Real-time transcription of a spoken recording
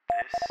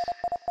This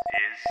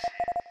is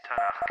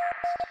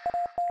Tanakhcast.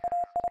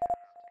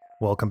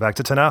 Welcome back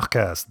to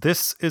Tanakhcast.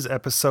 This is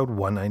episode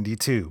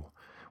 192.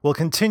 We'll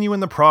continue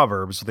in the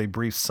Proverbs with a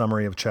brief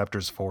summary of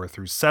chapters 4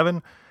 through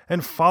 7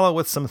 and follow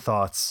with some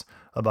thoughts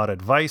about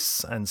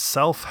advice and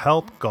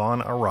self-help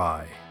gone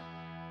awry.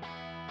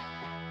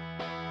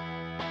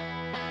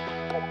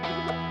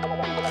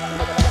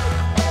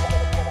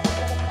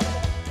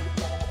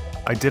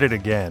 I did it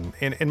again.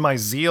 In my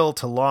zeal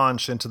to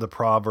launch into the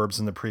Proverbs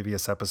in the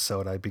previous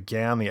episode, I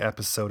began the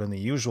episode in the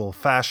usual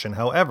fashion.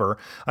 However,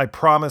 I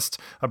promised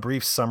a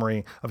brief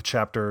summary of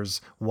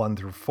chapters 1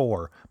 through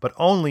 4, but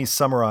only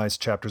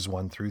summarized chapters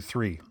 1 through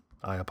 3.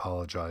 I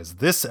apologize.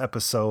 This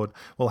episode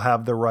will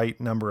have the right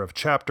number of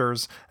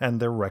chapters and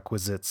their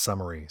requisite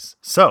summaries.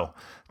 So,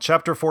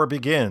 chapter 4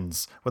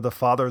 begins with a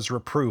father's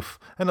reproof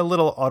and a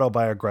little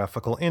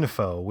autobiographical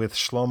info, with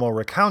Shlomo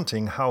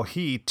recounting how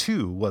he,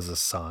 too, was a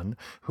son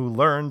who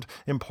learned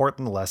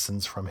important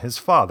lessons from his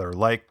father,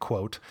 like,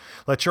 quote,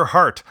 "Let your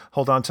heart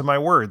hold on to my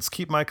words,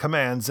 keep my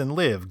commands, and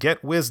live.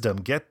 Get wisdom,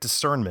 get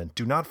discernment.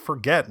 Do not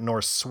forget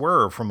nor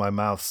swerve from my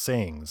mouth's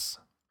sayings.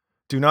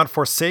 Do not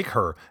forsake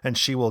her, and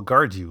she will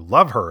guard you.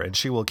 Love her, and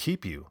she will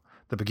keep you.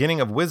 The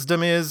beginning of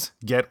wisdom is,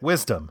 get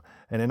wisdom,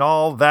 and in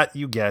all that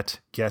you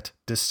get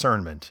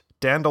discernment.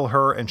 Dandle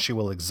her, and she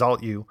will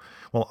exalt you,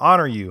 will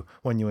honor you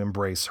when you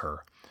embrace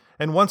her.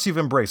 And once you've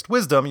embraced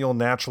wisdom, you'll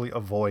naturally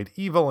avoid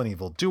evil and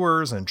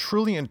evildoers and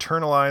truly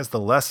internalize the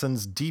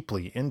lessons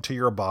deeply into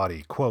your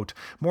body. Quote,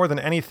 more than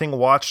anything,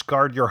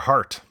 guard your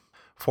heart.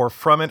 For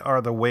from it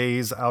are the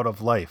ways out of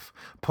life.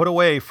 Put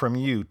away from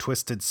you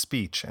twisted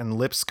speech and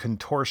lips'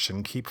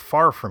 contortion. Keep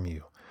far from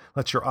you.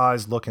 Let your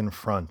eyes look in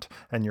front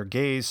and your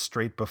gaze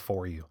straight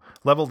before you.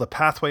 Level the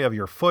pathway of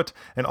your foot,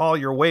 and all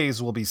your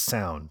ways will be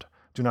sound.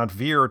 Do not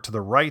veer to the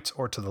right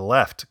or to the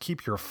left.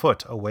 Keep your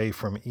foot away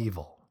from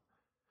evil."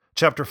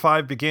 Chapter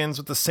 5 begins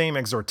with the same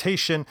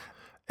exhortation,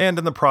 and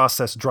in the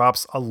process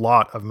drops a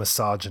lot of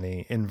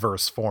misogyny in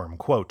verse form.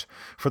 Quote,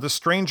 "For the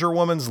stranger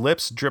woman's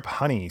lips drip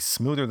honey,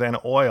 smoother than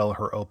oil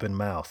her open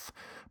mouth.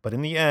 But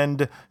in the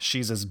end,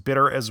 she's as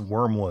bitter as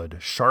wormwood,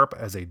 sharp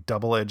as a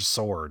double-edged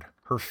sword.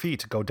 Her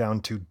feet go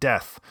down to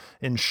death.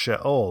 In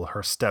Sheol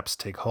her steps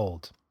take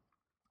hold."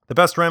 The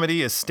best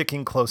remedy is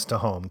sticking close to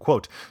home.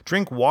 Quote,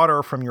 "Drink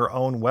water from your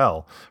own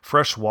well,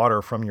 fresh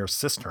water from your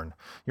cistern.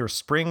 Your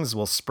springs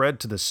will spread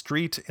to the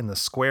street, in the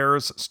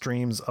squares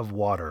streams of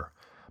water."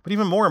 But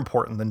even more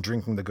important than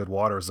drinking the good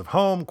waters of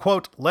home,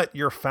 quote, "Let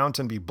your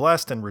fountain be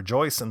blessed and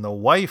rejoice in the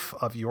wife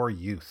of your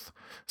youth."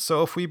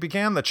 So if we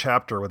began the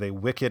chapter with a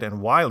wicked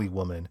and wily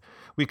woman,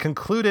 we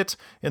conclude it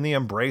in the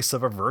embrace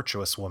of a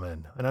virtuous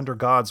woman, and under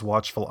God's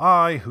watchful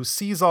eye, who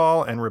sees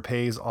all and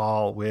repays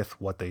all with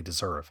what they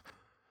deserve.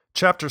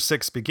 Chapter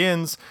 6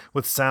 begins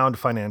with sound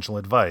financial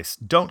advice.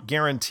 Don't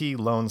guarantee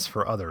loans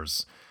for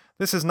others.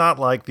 This is not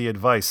like the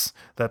advice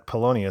that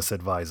Polonius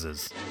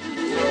advises.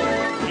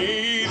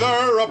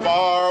 Neither a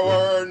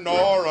borrower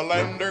nor a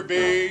lender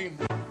be.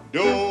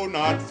 Do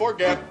not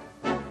forget,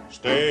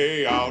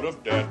 stay out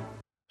of debt.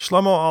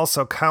 Shlomo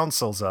also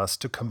counsels us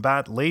to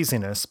combat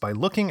laziness by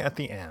looking at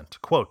the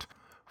ant. Quote,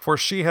 "For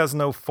she has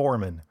no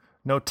foreman,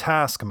 no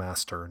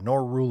taskmaster,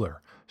 nor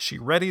ruler. She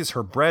readies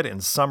her bread in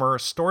summer,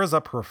 stores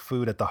up her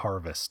food at the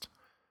harvest."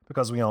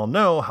 Because we all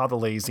know how the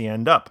lazy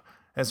end up,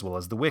 as well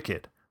as the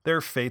wicked.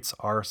 Their fates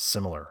are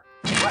similar.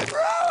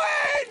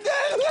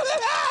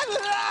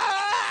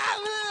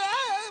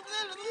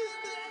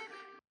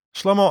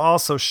 Shlomo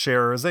also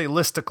shares a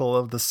listicle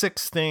of the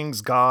 6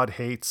 things God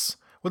hates,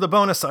 with a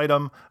bonus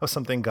item of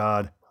something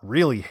God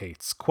really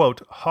hates.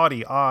 Quote,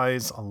 "Haughty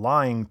eyes, a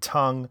lying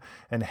tongue,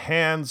 and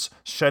hands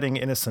shedding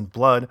innocent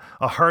blood,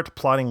 a heart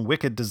plotting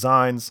wicked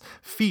designs,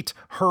 feet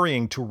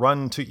hurrying to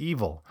run to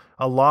evil,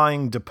 a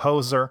lying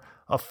deposer,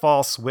 a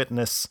false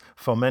witness,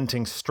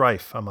 fomenting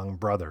strife among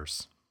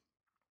brothers."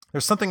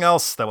 There's something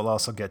else that will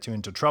also get you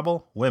into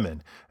trouble: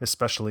 women,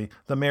 especially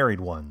the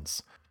married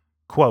ones.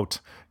 Quote,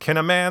 "Can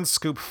a man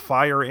scoop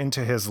fire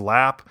into his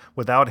lap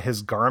without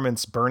his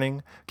garments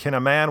burning? Can a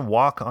man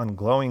walk on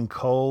glowing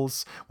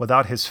coals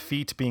without his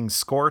feet being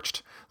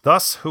scorched?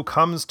 Thus, who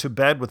comes to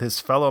bed with his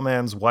fellow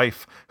man's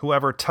wife,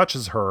 whoever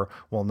touches her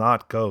will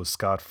not go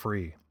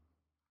scot-free."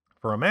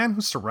 For a man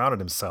who surrounded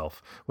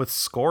himself with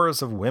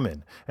scores of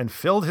women and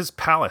filled his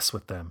palace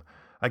with them,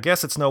 I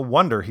guess it's no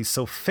wonder he's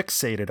so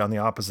fixated on the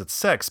opposite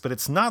sex, but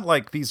it's not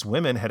like these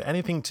women had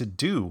anything to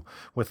do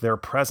with their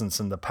presence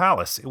in the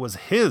palace. It was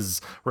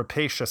his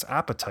rapacious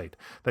appetite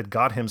that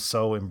got him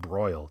so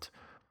embroiled.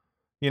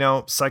 You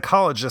know,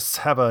 psychologists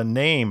have a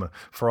name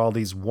for all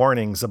these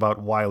warnings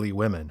about wily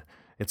women.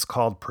 It's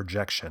called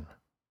projection.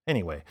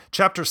 Anyway,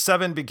 chapter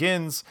 7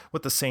 begins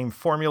with the same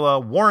formula,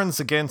 warns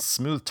against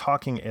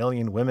smooth-talking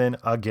alien women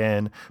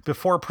again,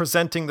 before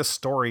presenting the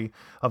story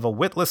of a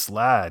witless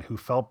lad who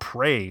fell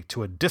prey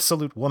to a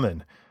dissolute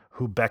woman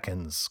who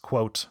beckons.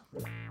 Quote,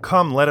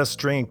 "Come, let us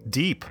drink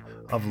deep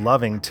of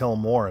loving till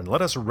morn.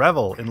 Let us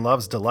revel in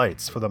love's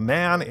delights, for the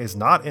man is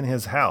not in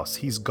his house.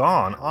 He's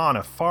gone on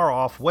a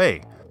far-off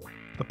way.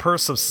 The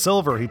purse of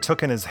silver he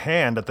took in his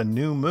hand at the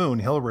new moon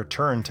he'll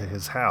return to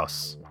his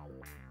house.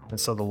 And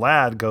so the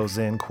lad goes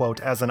in, quote,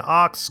 as an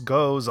ox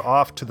goes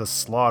off to the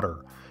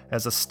slaughter,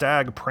 as a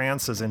stag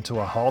prances into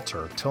a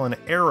halter, till an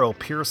arrow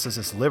pierces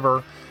his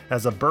liver,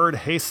 as a bird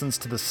hastens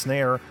to the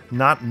snare,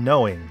 not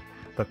knowing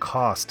the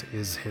cost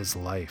is his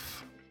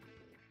life.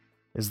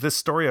 Is this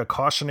story a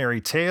cautionary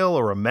tale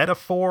or a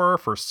metaphor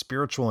for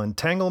spiritual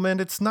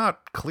entanglement? It's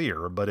not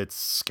clear, but it's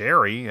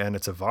scary and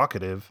it's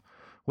evocative,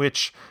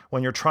 which,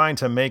 when you're trying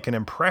to make an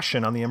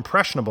impression on the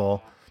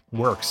impressionable,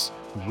 works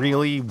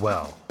really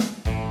well.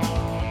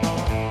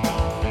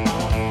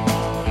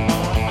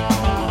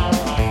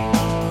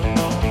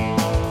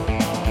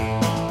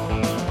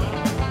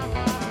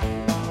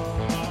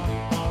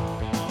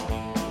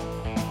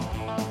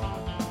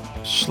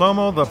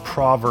 Shlomo the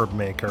Proverb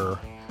Maker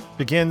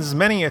begins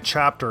many a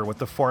chapter with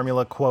the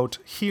formula, quote,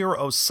 "Hear,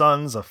 O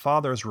sons, a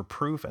father's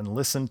reproof, and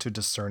listen to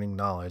discerning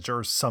knowledge,"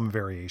 or some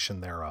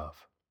variation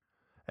thereof.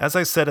 As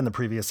I said in the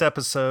previous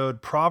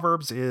episode,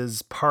 Proverbs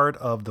is part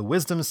of the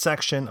wisdom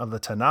section of the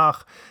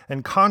Tanakh,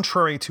 and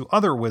contrary to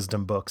other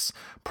wisdom books,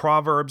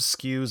 Proverbs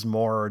skews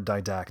more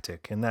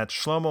didactic, in that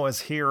Shlomo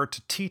is here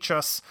to teach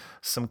us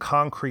some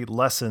concrete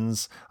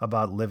lessons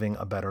about living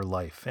a better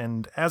life.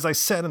 And as I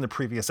said in the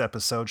previous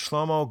episode,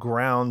 Shlomo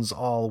grounds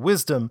all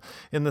wisdom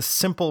in the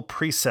simple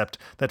precept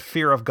that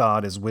fear of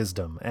God is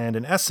wisdom. And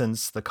in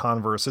essence, the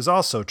converse is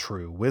also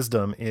true.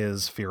 Wisdom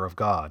is fear of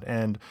God.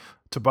 And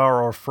to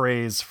borrow a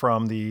phrase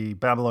from the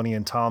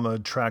Babylonian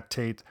Talmud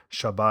tractate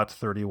Shabbat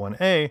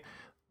 31a,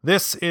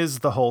 this is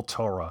the whole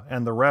Torah,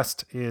 and the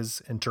rest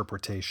is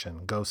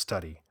interpretation. Go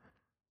study.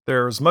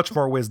 There's much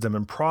more wisdom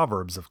in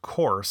Proverbs, of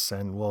course,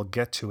 and we'll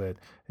get to it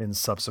in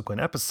subsequent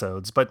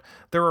episodes, but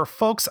there are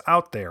folks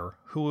out there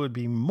who would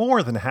be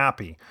more than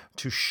happy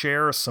to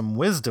share some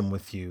wisdom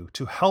with you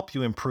to help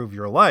you improve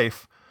your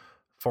life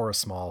for a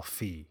small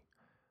fee.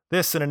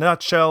 This, in a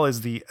nutshell,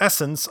 is the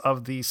essence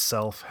of the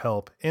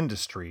self-help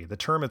industry. The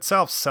term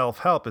itself,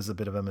 self-help, is a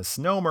bit of a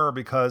misnomer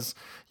because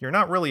you're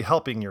not really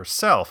helping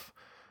yourself.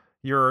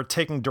 You're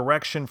taking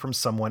direction from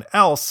someone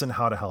else in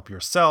how to help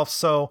yourself,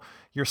 so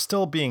you're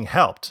still being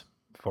helped,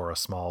 for a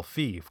small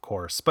fee, of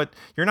course, but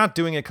you're not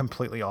doing it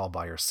completely all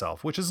by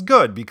yourself, which is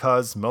good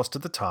because most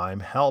of the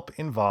time help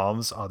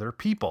involves other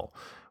people,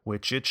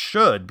 which it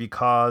should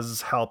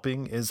because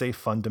helping is a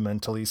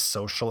fundamentally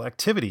social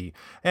activity,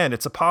 and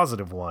it's a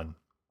positive one.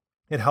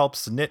 It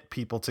helps knit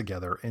people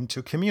together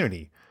into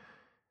community.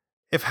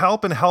 If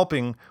help and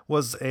helping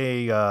was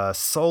a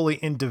solely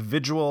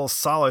individual,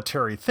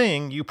 solitary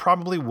thing, you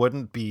probably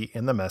wouldn't be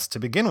in the mess to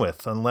begin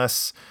with,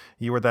 unless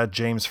you were that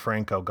James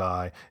Franco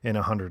guy in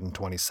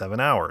 127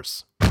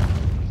 Hours.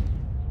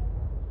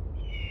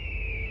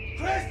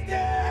 Christy!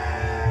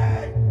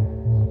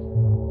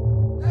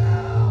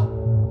 Help!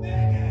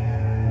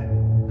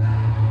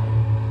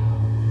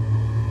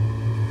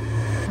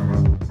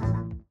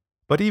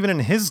 But even in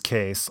his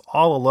case,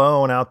 all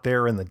alone out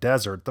there in the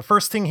desert, the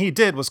first thing he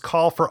did was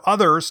call for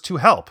others to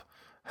help.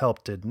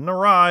 Help didn't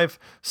arrive,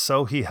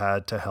 so he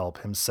had to help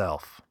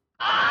himself.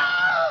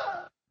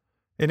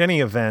 In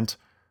any event,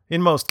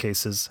 in most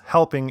cases,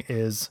 helping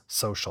is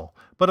social.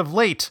 But of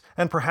late,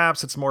 and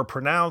perhaps it's more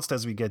pronounced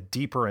as we get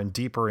deeper and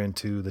deeper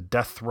into the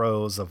death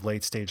throes of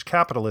late-stage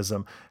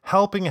capitalism,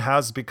 helping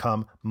has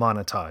become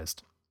monetized.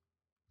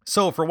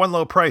 So for one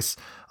low price,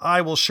 I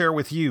will share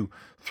with you,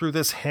 through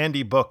this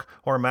handy book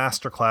or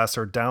masterclass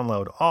or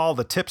download, all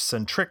the tips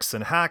and tricks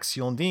and hacks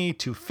you'll need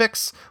to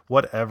fix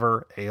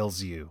whatever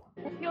ails you.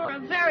 You're a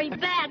very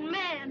bad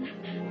man.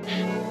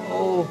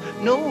 Oh,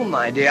 no,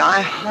 my dear.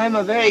 I'm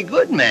a very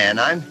good man.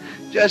 I'm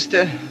just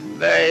a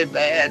very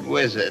bad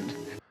wizard.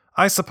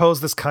 I suppose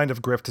this kind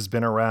of grift has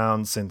been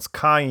around since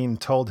Cain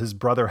told his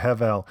brother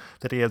Hevel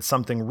that he had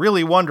something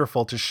really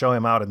wonderful to show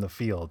him out in the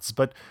fields,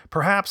 but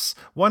perhaps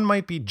one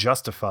might be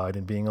justified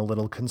in being a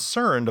little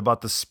concerned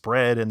about the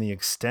spread and the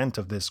extent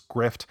of this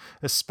grift,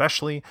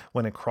 especially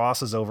when it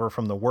crosses over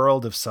from the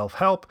world of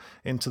self-help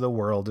into the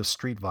world of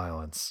street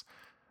violence.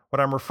 What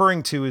I'm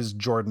referring to is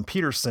Jordan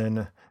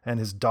Peterson and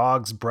his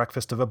dog's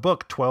breakfast of a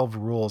book, 12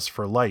 Rules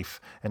for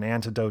Life, An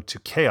Antidote to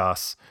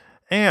Chaos,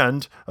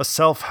 and a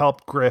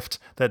self-help grift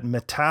that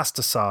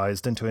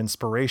metastasized into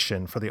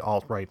inspiration for the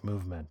alt-right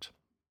movement.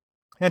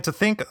 And to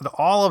think that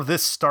all of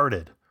this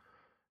started,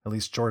 at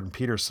least Jordan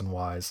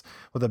Peterson-wise,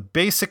 with a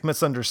basic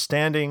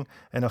misunderstanding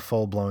and a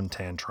full-blown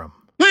tantrum.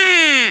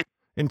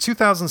 In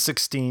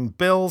 2016,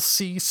 Bill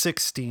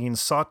C-16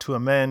 sought to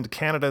amend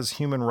Canada's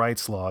human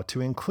rights law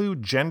to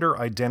include gender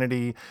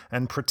identity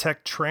and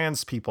protect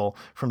trans people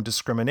from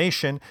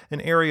discrimination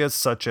in areas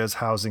such as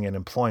housing and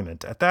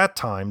employment. At that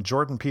time,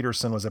 Jordan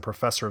Peterson was a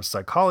professor of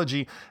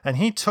psychology, and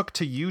he took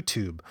to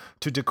YouTube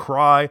to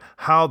decry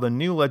how the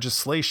new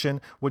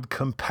legislation would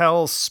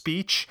compel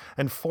speech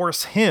and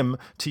force him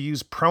to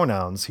use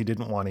pronouns he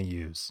didn't want to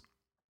use.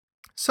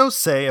 So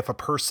say if a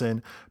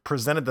person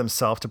presented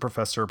themselves to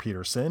Professor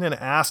Peterson and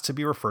asked to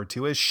be referred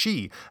to as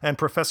she, and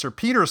Professor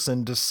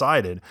Peterson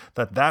decided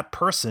that that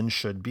person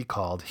should be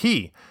called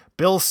he.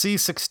 Bill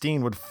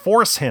C-16 would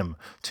force him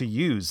to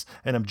use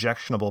an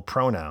objectionable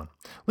pronoun.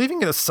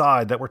 Leaving it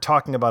aside that we're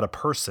talking about a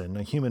person,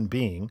 a human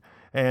being,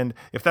 and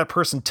if that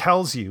person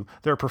tells you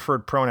their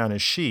preferred pronoun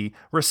is she,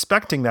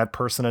 respecting that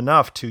person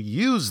enough to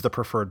use the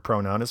preferred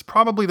pronoun is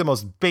probably the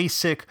most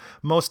basic,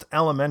 most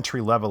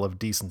elementary level of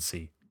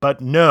decency. But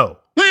no.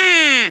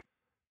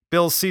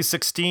 Bill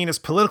C-16 is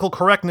political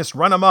correctness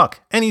run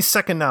amok. Any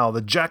second now,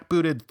 the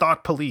jackbooted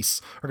thought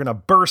police are going to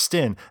burst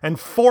in and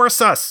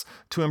force us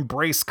to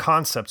embrace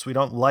concepts we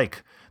don't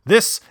like.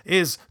 This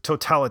is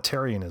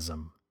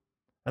totalitarianism.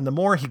 And the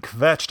more he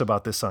kvetched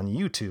about this on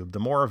YouTube, the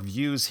more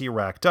views he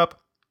racked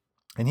up,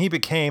 and he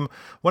became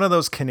one of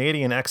those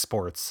Canadian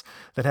exports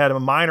that had a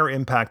minor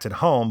impact at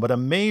home, but a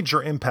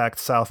major impact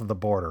south of the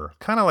border,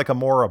 kind of like a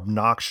more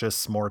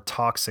obnoxious, more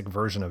toxic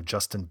version of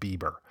Justin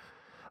Bieber.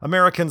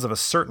 Americans of a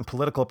certain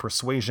political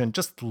persuasion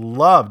just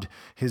loved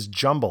his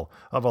jumble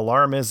of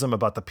alarmism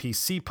about the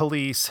PC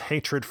police,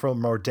 hatred for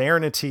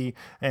modernity,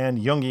 and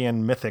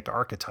Jungian mythic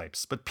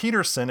archetypes. But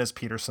Peterson, as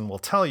Peterson will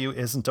tell you,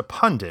 isn't a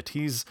pundit.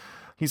 He's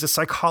a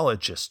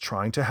psychologist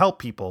trying to help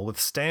people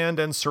withstand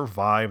and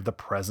survive the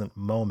present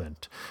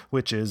moment,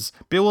 which is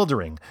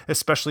bewildering,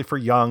 especially for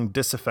young,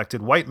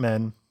 disaffected white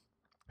men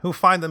who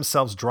find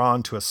themselves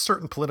drawn to a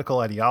certain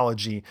political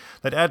ideology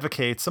that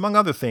advocates, among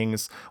other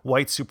things,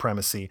 white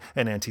supremacy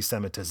and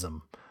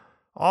anti-Semitism.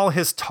 All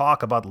his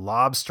talk about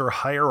lobster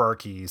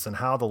hierarchies and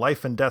how the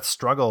life and death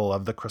struggle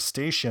of the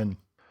crustacean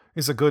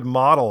is a good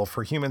model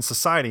for human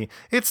society,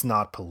 it's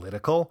not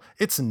political,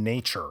 it's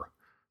nature.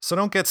 So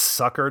don't get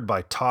suckered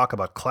by talk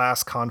about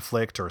class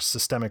conflict or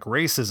systemic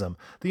racism.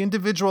 The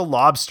individual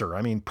lobster,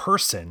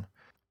 person,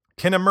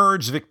 can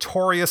emerge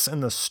victorious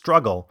in the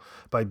struggle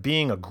by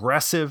being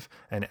aggressive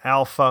and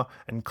alpha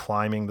and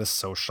climbing the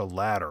social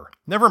ladder.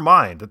 Never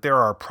mind that there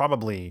are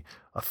probably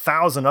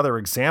 1,000 other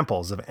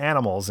examples of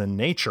animals in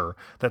nature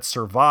that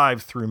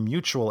survive through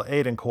mutual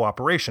aid and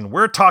cooperation.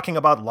 We're talking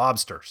about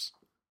lobsters.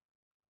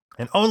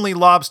 And only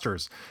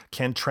lobsters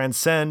can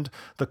transcend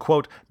the,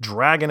 quote,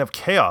 dragon of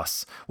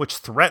chaos, which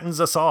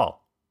threatens us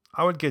all.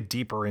 I would get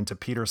deeper into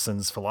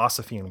Peterson's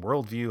philosophy and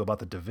worldview about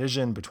the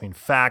division between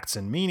facts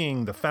and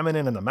meaning, the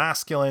feminine and the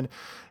masculine,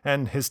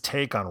 and his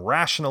take on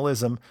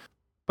rationalism,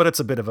 but it's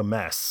a bit of a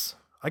mess.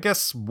 I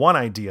guess one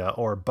idea,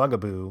 or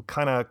bugaboo,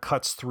 kind of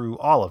cuts through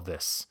all of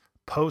this: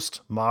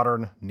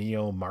 postmodern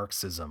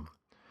neo-Marxism.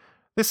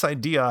 This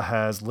idea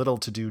has little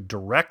to do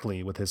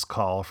directly with his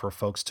call for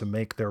folks to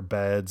make their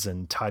beds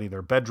and tidy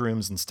their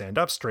bedrooms and stand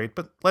up straight,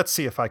 but let's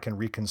see if I can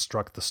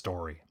reconstruct the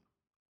story.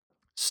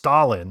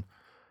 Stalin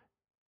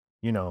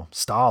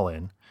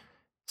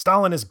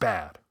is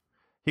bad.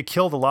 He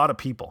killed a lot of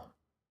people.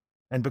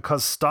 And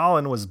because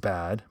Stalin was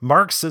bad,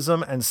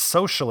 Marxism and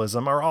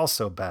socialism are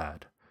also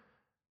bad.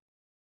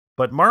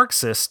 But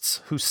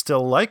Marxists who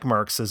still like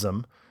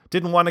Marxism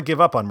didn't want to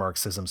give up on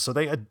Marxism, so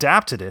they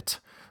adapted it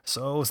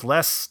so it was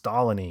less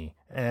Stalin-y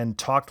and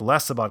talked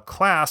less about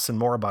class and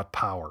more about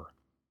power.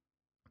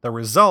 The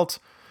result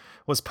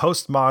was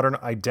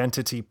postmodern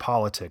identity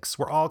politics,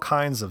 where all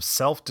kinds of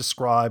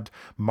self-described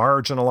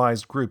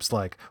marginalized groups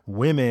like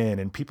women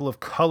and people of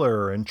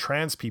color and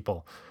trans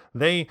people,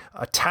 they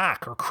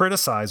attack or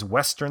criticize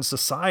Western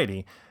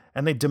society,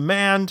 and they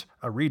demand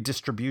a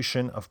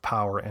redistribution of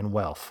power and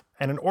wealth.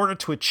 And in order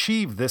to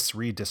achieve this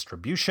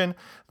redistribution,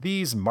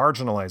 these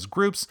marginalized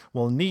groups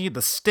will need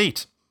the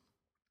state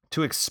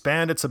to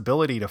expand its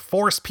ability to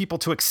force people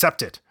to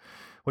accept it,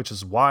 which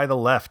is why the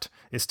left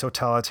is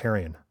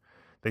totalitarian.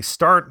 They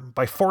start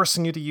by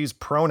forcing you to use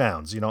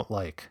pronouns you don't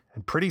like,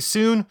 and pretty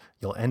soon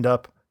you'll end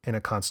up in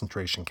a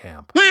concentration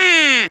camp.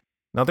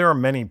 Now, there are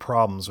many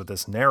problems with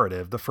this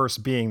narrative, the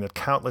first being that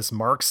countless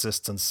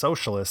Marxists and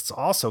socialists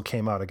also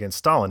came out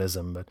against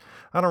Stalinism, but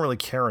I don't really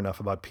care enough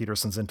about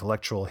Peterson's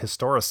intellectual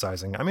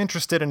historicizing. I'm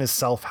interested in his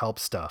self-help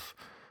stuff,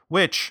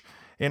 which,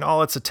 in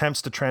all its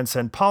attempts to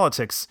transcend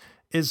politics,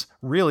 is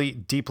really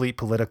deeply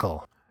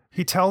political.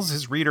 He tells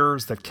his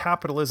readers that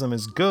capitalism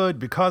is good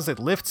because it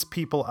lifts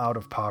people out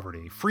of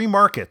poverty. Free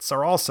markets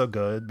are also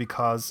good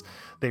because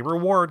they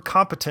reward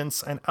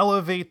competence and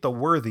elevate the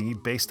worthy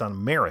based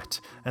on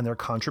merit and their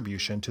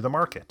contribution to the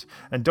market.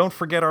 And don't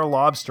forget our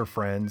lobster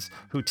friends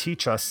who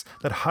teach us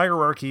that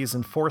hierarchies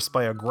enforced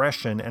by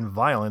aggression and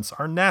violence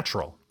are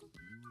natural.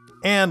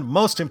 And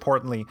most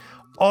importantly,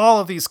 all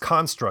of these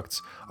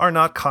constructs are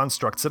not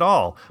constructs at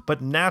all,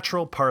 but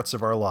natural parts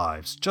of our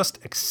lives.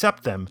 Just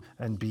accept them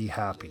and be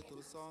happy.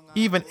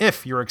 Even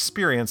if your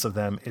experience of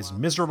them is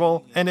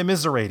miserable and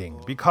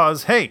immiserating,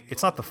 because, hey,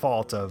 it's not the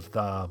fault of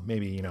the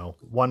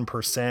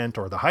 1%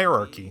 or the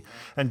hierarchy.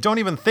 And don't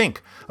even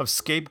think of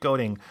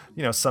scapegoating,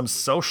 some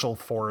social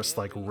force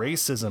like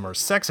racism or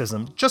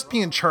sexism. Just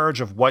be in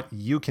charge of what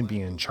you can be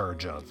in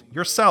charge of,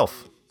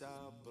 yourself.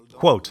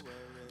 Quote,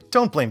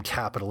 "Don't blame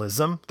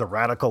capitalism, the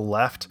radical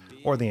left,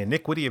 or the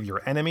iniquity of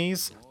your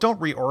enemies. Don't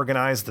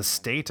reorganize the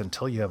state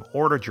until you have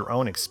ordered your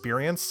own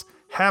experience.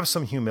 Have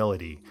some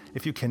humility.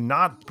 If you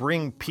cannot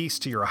bring peace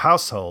to your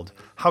household,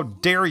 how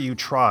dare you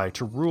try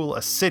to rule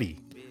a city?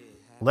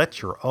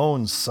 Let your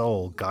own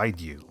soul guide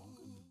you."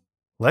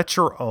 Let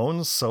your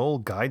own soul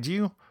guide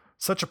you?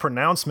 Such a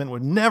pronouncement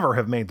would never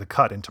have made the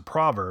cut into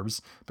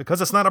Proverbs, because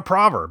it's not a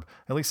proverb.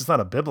 At least it's not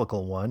a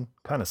biblical one.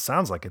 Kind of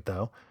sounds like it,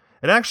 though.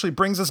 It actually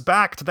brings us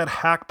back to that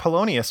hack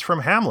Polonius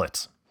from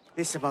Hamlet.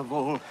 This above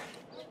all,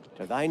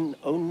 to thine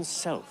own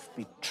self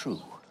be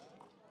true.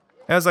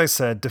 As I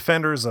said,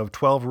 defenders of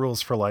 12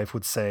 Rules for Life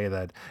would say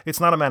that it's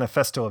not a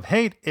manifesto of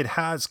hate, it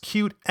has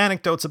cute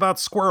anecdotes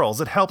about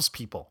squirrels, it helps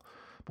people.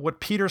 But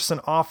what Peterson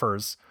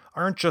offers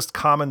aren't just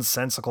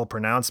commonsensical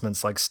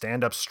pronouncements like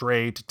stand up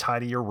straight,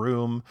 tidy your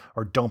room,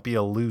 or don't be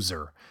a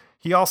loser.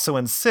 He also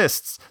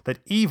insists that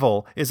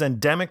evil is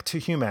endemic to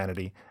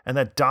humanity and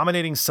that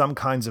dominating some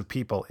kinds of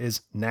people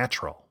is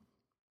natural.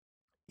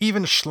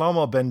 Even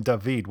Shlomo ben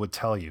David would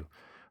tell you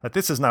that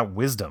this is not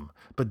wisdom,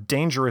 but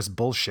dangerous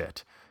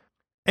bullshit.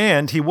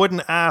 And he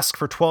wouldn't ask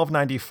for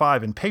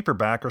 $12.95 in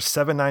paperback or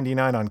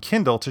 $7.99 on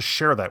Kindle to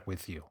share that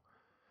with you.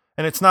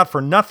 And it's not for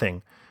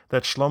nothing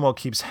that Shlomo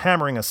keeps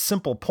hammering a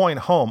simple point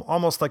home,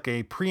 almost like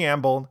a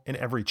preamble in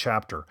every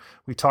chapter.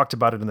 We talked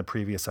about it in the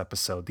previous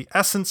episode. The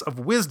essence of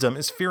wisdom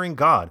is fearing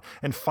God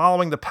and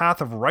following the path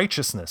of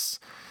righteousness.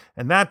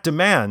 And that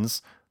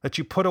demands that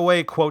you put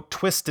away, quote,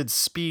 twisted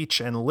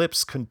speech and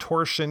lips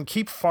contortion,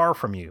 keep far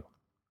from you.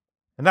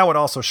 And that would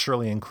also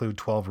surely include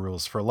 12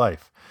 Rules for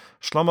Life.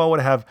 Shlomo would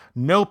have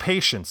no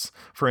patience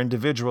for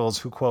individuals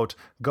who, quote,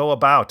 go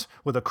about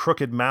with a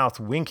crooked mouth,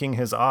 winking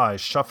his eyes,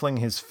 shuffling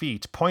his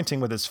feet, pointing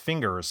with his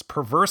fingers,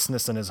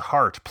 perverseness in his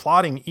heart,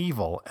 plotting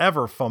evil,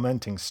 ever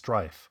fomenting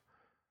strife.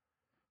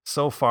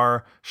 So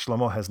far,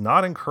 Shlomo has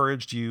not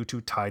encouraged you to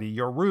tidy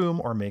your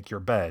room or make your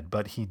bed,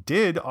 but he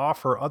did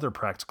offer other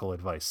practical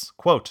advice.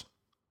 Quote,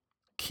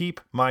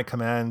 keep my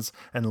commands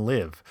and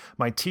live,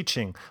 my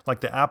teaching like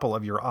the apple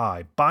of your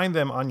eye. Bind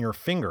them on your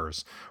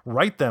fingers.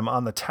 Write them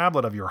on the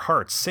tablet of your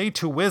heart. Say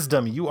to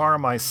wisdom, you are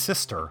my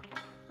sister,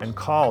 and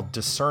call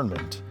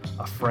discernment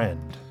a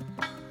friend.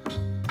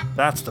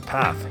 That's the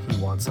path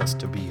he wants us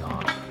to be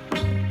on.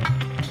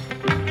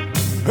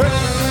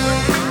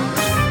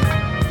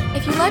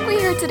 If you like what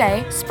you heard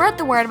today, spread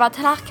the word about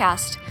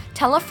TanachCast.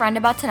 Tell a friend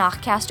about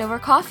TanachCast over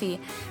coffee.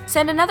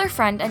 Send another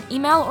friend an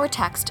email or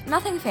text,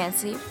 nothing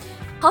fancy.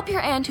 Help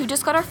your aunt who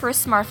just got her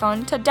first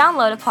smartphone to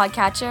download a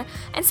podcatcher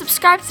and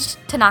subscribe to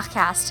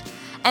TanachCast.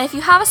 And if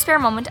you have a spare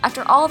moment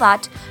after all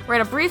that,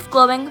 write a brief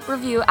glowing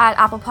review at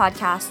Apple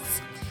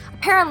Podcasts.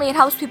 Apparently it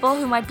helps people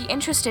who might be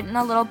interested in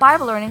a little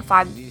Bible learning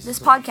vibe this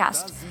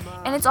podcast,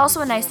 and it's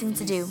also a nice thing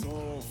to do.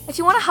 If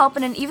you want to help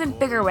in an even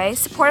bigger way,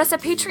 support us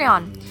at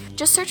Patreon.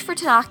 Just search for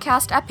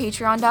TanachCast at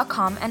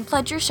patreon.com and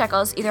pledge your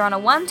shekels either on a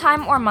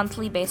one-time or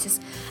monthly basis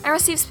and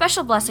receive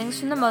special blessings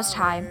from the Most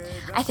High.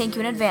 I thank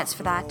you in advance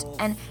for that,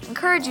 and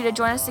encourage you to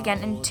join us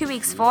again in 2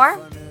 weeks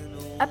for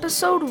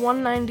Episode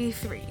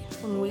 193,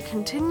 when we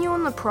continue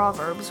in the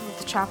Proverbs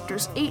with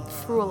chapters 8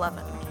 through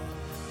 11.